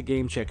you got the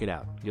game, check it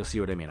out. You'll see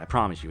what I mean. I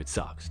promise you, it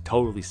sucks.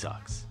 Totally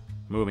sucks.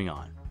 Moving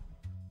on.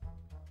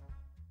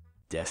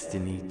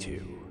 Destiny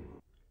 2.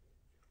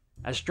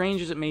 As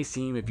strange as it may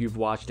seem if you've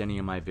watched any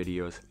of my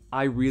videos,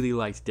 I really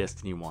liked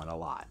Destiny 1 a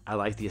lot. I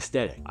liked the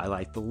aesthetic, I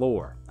liked the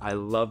lore, I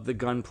loved the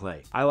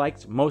gunplay, I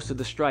liked most of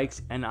the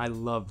strikes, and I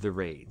loved the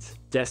raids.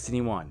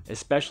 Destiny 1,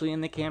 especially in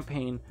the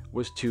campaign,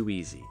 was too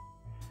easy.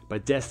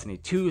 But Destiny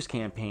 2's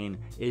campaign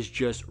is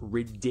just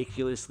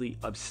ridiculously,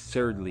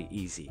 absurdly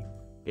easy.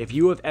 If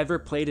you have ever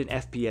played an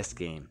FPS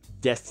game,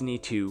 Destiny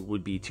 2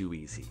 would be too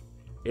easy.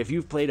 If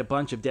you've played a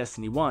bunch of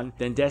Destiny 1,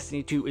 then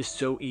Destiny 2 is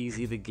so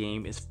easy the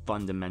game is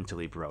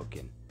fundamentally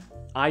broken.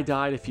 I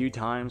died a few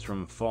times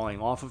from falling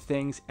off of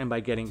things and by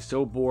getting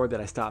so bored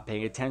that I stopped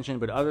paying attention,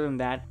 but other than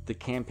that, the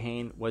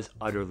campaign was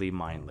utterly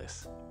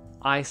mindless.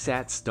 I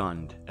sat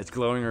stunned as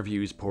glowing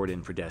reviews poured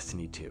in for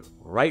Destiny 2.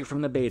 Right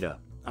from the beta,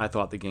 I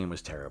thought the game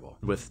was terrible.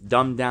 With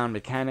dumbed down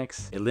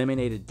mechanics,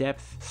 eliminated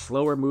depth,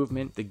 slower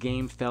movement, the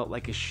game felt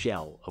like a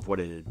shell of what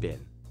it had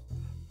been.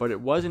 But it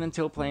wasn't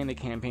until playing the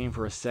campaign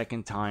for a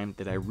second time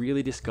that I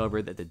really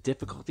discovered that the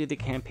difficulty of the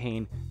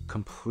campaign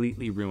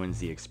completely ruins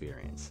the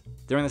experience.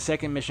 During the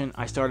second mission,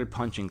 I started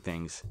punching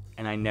things,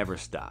 and I never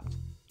stopped.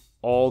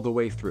 All the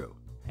way through.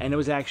 And it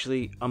was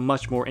actually a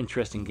much more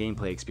interesting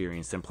gameplay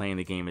experience than playing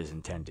the game as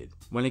intended.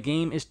 When a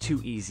game is too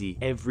easy,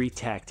 every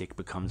tactic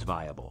becomes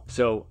viable.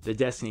 So, the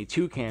Destiny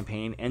 2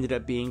 campaign ended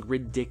up being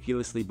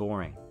ridiculously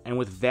boring. And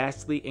with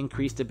vastly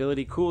increased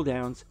ability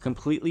cooldowns,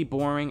 completely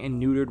boring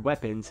and neutered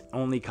weapons,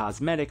 only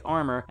cosmetic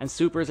armor, and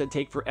supers that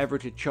take forever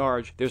to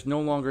charge, there's no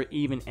longer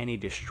even any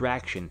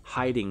distraction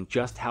hiding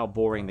just how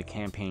boring the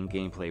campaign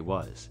gameplay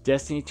was.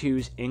 Destiny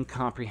 2's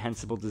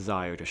incomprehensible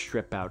desire to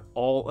strip out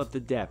all of the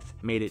depth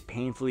made it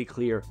painfully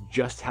clear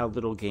just how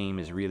little game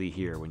is really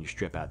here when you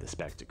strip out the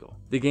spectacle.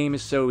 The game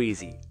is so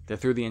easy that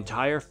through the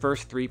entire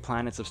first 3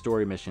 planets of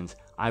story missions,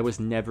 I was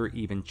never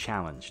even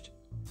challenged.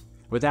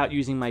 Without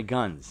using my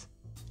guns,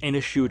 in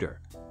a shooter.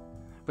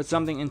 But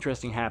something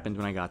interesting happened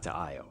when I got to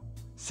Io.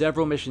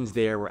 Several missions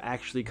there were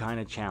actually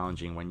kinda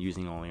challenging when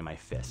using only my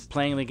fists.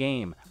 Playing the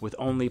game with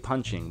only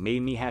punching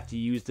made me have to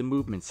use the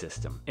movement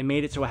system. It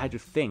made it so I had to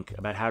think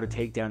about how to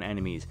take down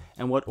enemies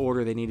and what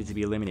order they needed to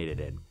be eliminated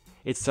in.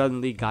 It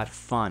suddenly got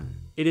fun.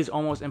 It is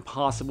almost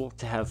impossible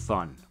to have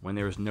fun when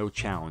there is no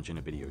challenge in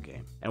a video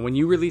game. And when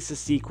you release a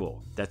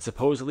sequel that's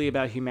supposedly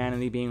about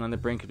humanity being on the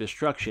brink of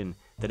destruction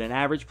that an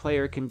average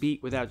player can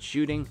beat without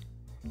shooting,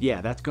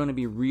 yeah, that's going to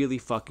be really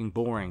fucking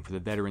boring for the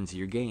veterans of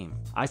your game.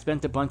 I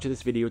spent a bunch of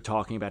this video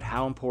talking about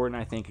how important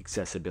I think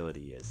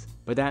accessibility is.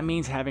 But that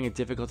means having a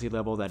difficulty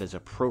level that is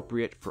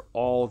appropriate for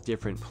all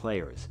different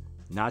players,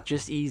 not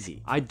just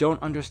easy. I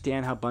don't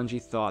understand how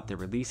Bungie thought that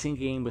releasing a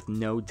game with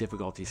no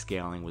difficulty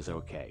scaling was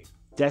okay.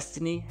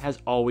 Destiny has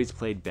always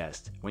played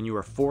best when you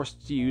are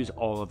forced to use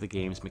all of the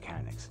game's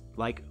mechanics,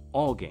 like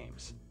all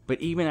games. But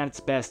even at its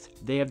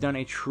best, they have done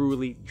a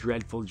truly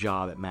dreadful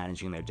job at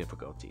managing their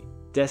difficulty.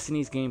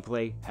 Destiny's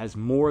gameplay has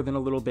more than a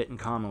little bit in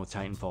common with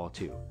Titanfall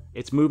 2.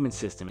 Its movement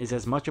system is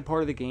as much a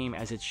part of the game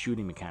as its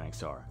shooting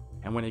mechanics are.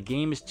 And when a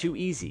game is too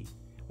easy,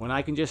 when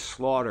I can just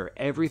slaughter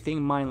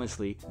everything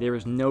mindlessly, there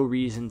is no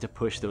reason to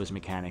push those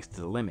mechanics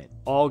to the limit.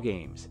 All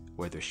games,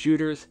 whether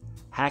shooters,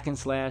 hack and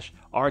slash,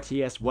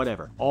 RTS,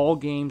 whatever, all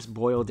games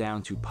boil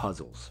down to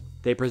puzzles.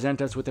 They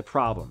present us with a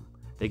problem.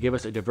 They give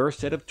us a diverse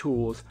set of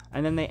tools,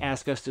 and then they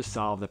ask us to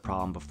solve the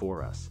problem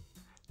before us.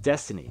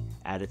 Destiny,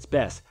 at its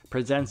best,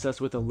 presents us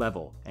with a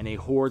level and a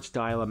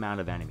horde-style amount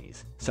of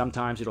enemies.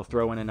 Sometimes it'll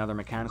throw in another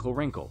mechanical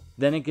wrinkle.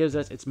 Then it gives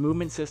us its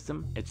movement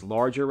system, its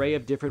large array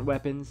of different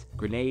weapons,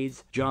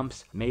 grenades,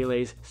 jumps,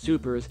 melees,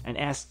 supers, and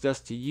asks us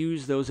to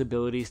use those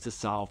abilities to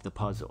solve the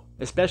puzzle.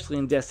 Especially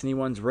in Destiny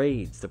 1's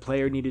raids, the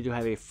player needed to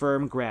have a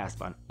firm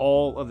grasp on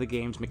all of the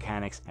game's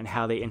mechanics and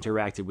how they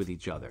interacted with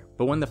each other.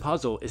 But when the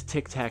puzzle is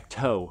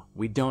tic-tac-toe,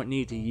 we don't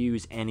need to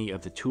use any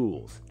of the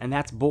tools, and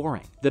that's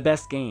boring. The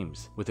best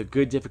games, with a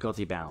good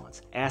difficulty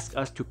balance, ask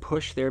us to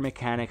push their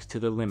mechanics to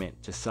the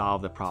limit to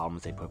solve the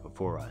problems they put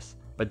before us.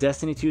 But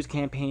Destiny 2's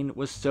campaign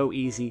was so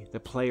easy, the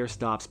player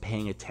stops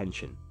paying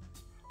attention.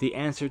 The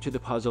answer to the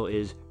puzzle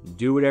is,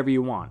 do whatever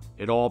you want.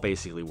 It all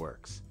basically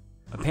works.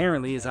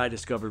 Apparently, as I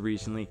discovered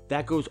recently,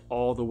 that goes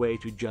all the way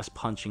to just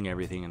punching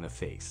everything in the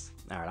face.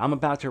 Alright, I'm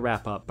about to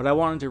wrap up, but I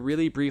wanted to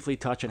really briefly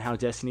touch on how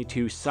Destiny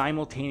 2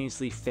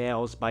 simultaneously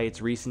fails by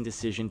its recent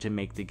decision to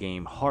make the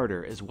game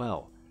harder as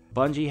well.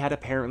 Bungie had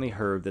apparently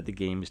heard that the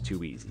game is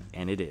too easy,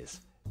 and it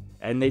is.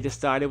 And they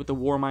decided with the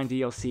Warmind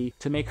DLC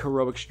to make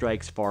heroic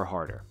strikes far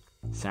harder.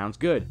 Sounds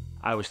good.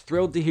 I was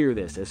thrilled to hear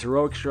this, as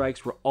heroic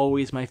strikes were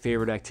always my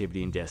favorite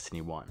activity in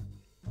Destiny 1.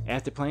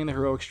 After playing the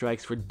heroic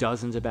strikes for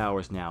dozens of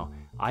hours now,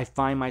 I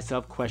find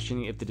myself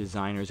questioning if the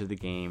designers of the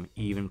game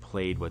even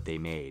played what they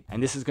made.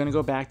 And this is going to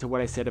go back to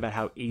what I said about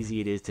how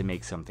easy it is to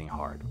make something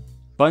hard.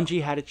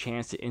 Bungie had a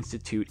chance to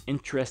institute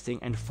interesting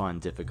and fun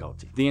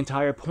difficulty. The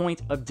entire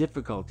point of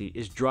difficulty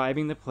is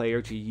driving the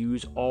player to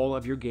use all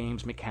of your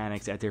game's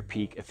mechanics at their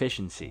peak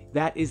efficiency.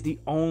 That is the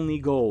only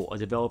goal a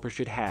developer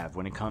should have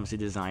when it comes to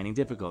designing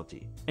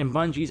difficulty. In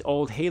Bungie's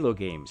old Halo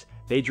games,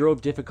 they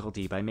drove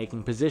difficulty by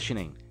making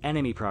positioning,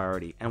 enemy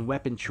priority, and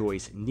weapon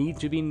choice need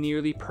to be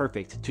nearly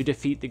perfect to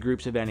defeat the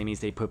groups of enemies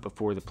they put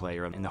before the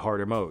player in the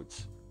harder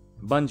modes.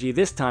 Bungie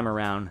this time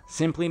around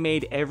simply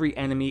made every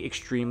enemy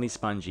extremely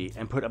spongy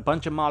and put a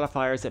bunch of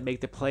modifiers that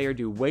make the player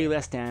do way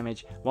less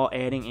damage while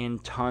adding in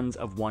tons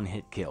of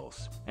one-hit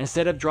kills.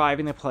 Instead of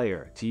driving the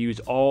player to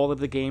use all of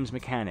the game's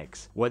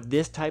mechanics, what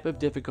this type of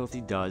difficulty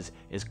does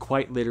is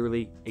quite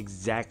literally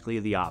exactly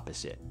the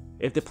opposite.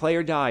 If the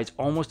player dies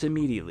almost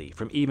immediately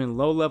from even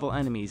low-level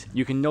enemies,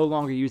 you can no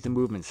longer use the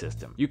movement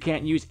system. You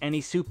can't use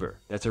any super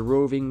that's a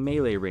roving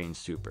melee range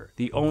super.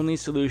 The only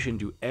solution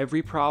to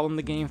every problem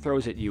the game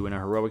throws at you in a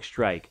heroic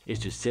strike is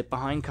to sit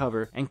behind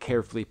cover and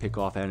carefully pick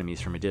off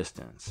enemies from a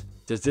distance.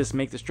 Does this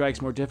make the strikes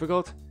more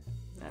difficult?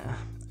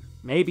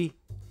 Maybe.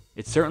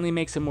 It certainly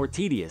makes them more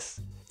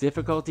tedious.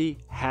 Difficulty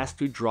has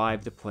to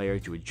drive the player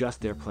to adjust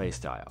their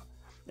playstyle.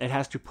 It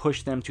has to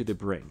push them to the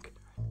brink.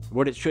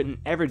 What it shouldn't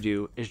ever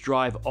do is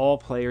drive all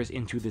players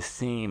into the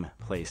same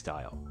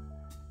playstyle,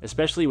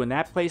 especially when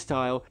that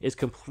playstyle is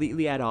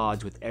completely at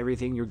odds with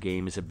everything your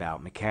game is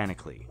about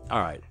mechanically.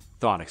 Alright,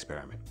 thought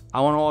experiment.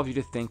 I want all of you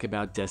to think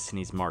about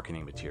Destiny's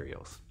marketing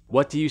materials.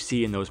 What do you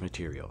see in those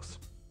materials?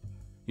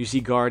 You see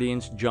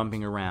Guardians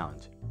jumping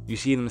around. You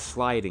see them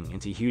sliding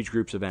into huge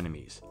groups of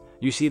enemies.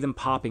 You see them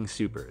popping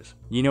supers.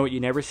 You know what you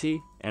never see?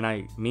 And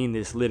I mean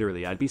this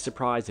literally, I'd be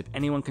surprised if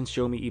anyone can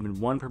show me even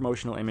one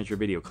promotional image or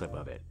video clip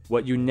of it.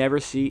 What you never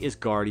see is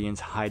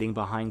Guardians hiding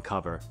behind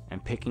cover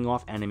and picking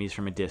off enemies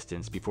from a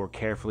distance before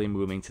carefully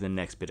moving to the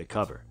next bit of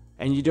cover.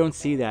 And you don't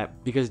see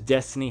that because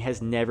Destiny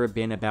has never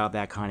been about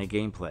that kind of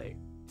gameplay.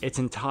 Its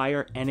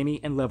entire enemy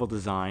and level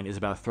design is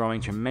about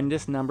throwing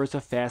tremendous numbers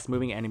of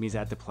fast-moving enemies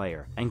at the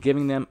player, and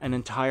giving them an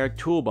entire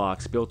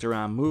toolbox built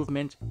around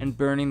movement and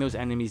burning those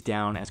enemies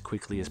down as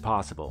quickly as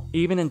possible.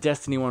 Even in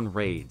Destiny 1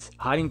 raids,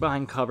 hiding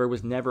behind cover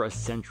was never a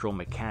central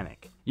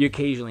mechanic. You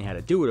occasionally had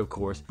to do it, of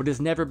course, but it's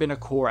never been a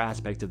core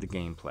aspect of the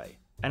gameplay.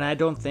 And I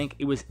don't think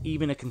it was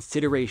even a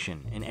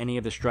consideration in any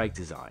of the strike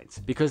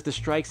designs, because the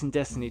strikes in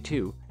Destiny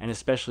 2, and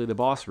especially the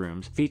boss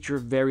rooms, feature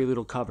very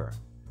little cover.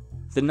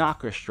 The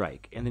Knocker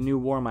Strike in the new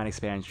Warmind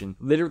expansion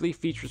literally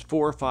features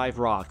 4 or 5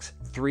 rocks,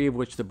 3 of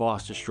which the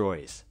boss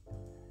destroys.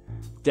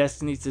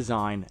 Destiny's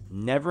design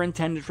never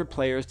intended for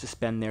players to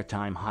spend their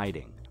time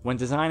hiding. When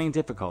designing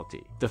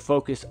difficulty, the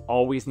focus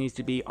always needs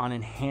to be on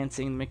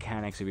enhancing the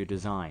mechanics of your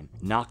design,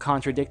 not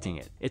contradicting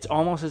it. It's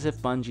almost as if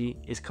Bungie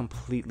is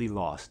completely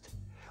lost.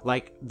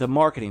 Like, the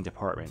marketing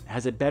department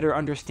has a better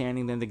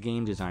understanding than the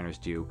game designers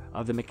do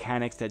of the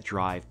mechanics that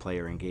drive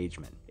player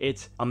engagement.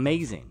 It's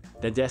amazing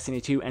that Destiny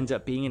 2 ends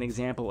up being an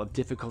example of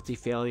difficulty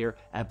failure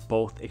at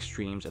both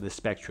extremes of the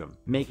spectrum,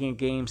 making a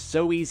game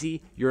so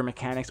easy your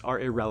mechanics are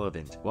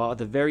irrelevant, while at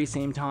the very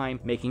same time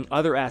making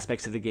other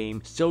aspects of the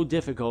game so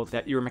difficult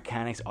that your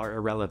mechanics are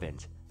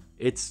irrelevant.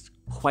 It's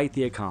quite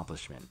the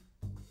accomplishment.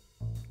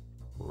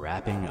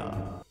 Wrapping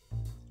up.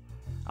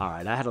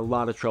 Alright, I had a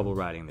lot of trouble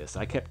writing this.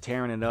 I kept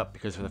tearing it up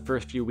because for the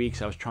first few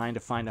weeks I was trying to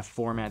find a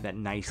format that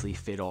nicely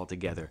fit all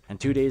together. And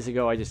 2 days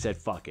ago I just said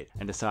fuck it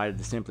and decided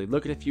to simply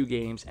look at a few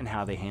games and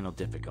how they handle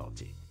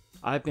difficulty.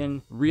 I've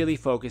been really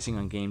focusing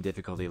on game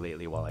difficulty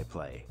lately while I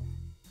play.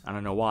 I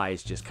don't know why,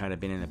 it's just kind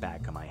of been in the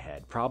back of my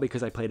head. Probably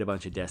because I played a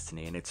bunch of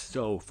Destiny and it's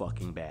so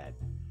fucking bad.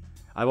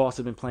 I've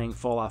also been playing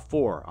Fallout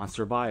 4 on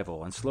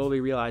survival and slowly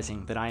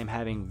realizing that I am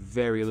having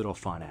very little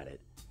fun at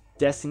it.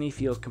 Destiny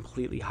feels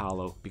completely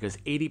hollow because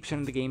 80%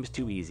 of the game is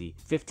too easy,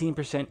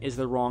 15% is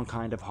the wrong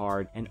kind of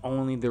hard, and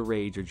only the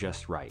raids are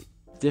just right.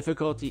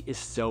 Difficulty is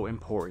so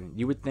important.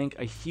 You would think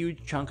a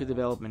huge chunk of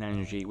development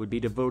energy would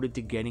be devoted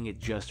to getting it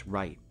just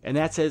right. And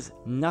that says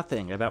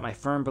nothing about my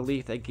firm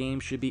belief that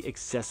games should be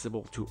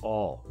accessible to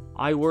all.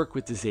 I work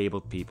with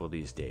disabled people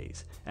these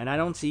days, and I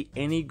don't see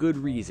any good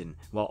reason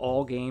why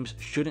all games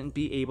shouldn't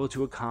be able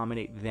to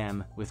accommodate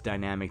them with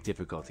dynamic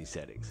difficulty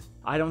settings.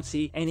 I don't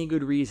see any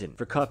good reason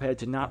for Cuphead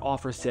to not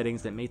offer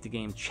settings that make the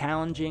game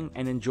challenging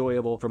and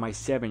enjoyable for my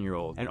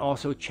 7-year-old, and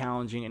also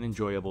challenging and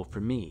enjoyable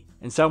for me.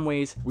 In some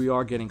ways, we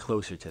are getting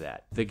closer to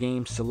that. The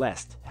game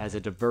Celeste has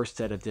a diverse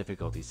set of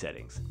difficulty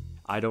settings.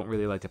 I don't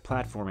really like the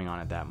platforming on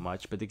it that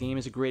much, but the game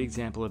is a great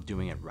example of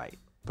doing it right.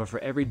 But for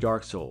every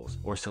Dark Souls,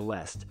 or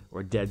Celeste,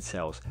 or Dead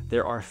Cells,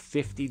 there are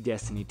 50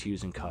 Destiny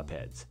 2s and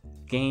Cupheads.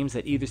 Games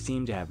that either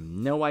seem to have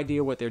no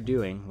idea what they're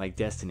doing, like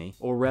Destiny,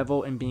 or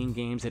revel in being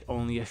games that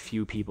only a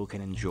few people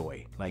can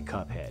enjoy, like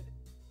Cuphead.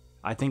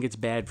 I think it's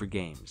bad for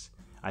games.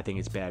 I think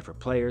it's bad for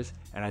players,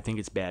 and I think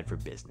it's bad for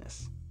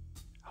business.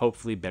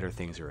 Hopefully better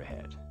things are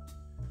ahead.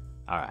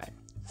 Alright,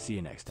 see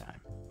you next time.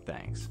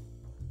 Thanks.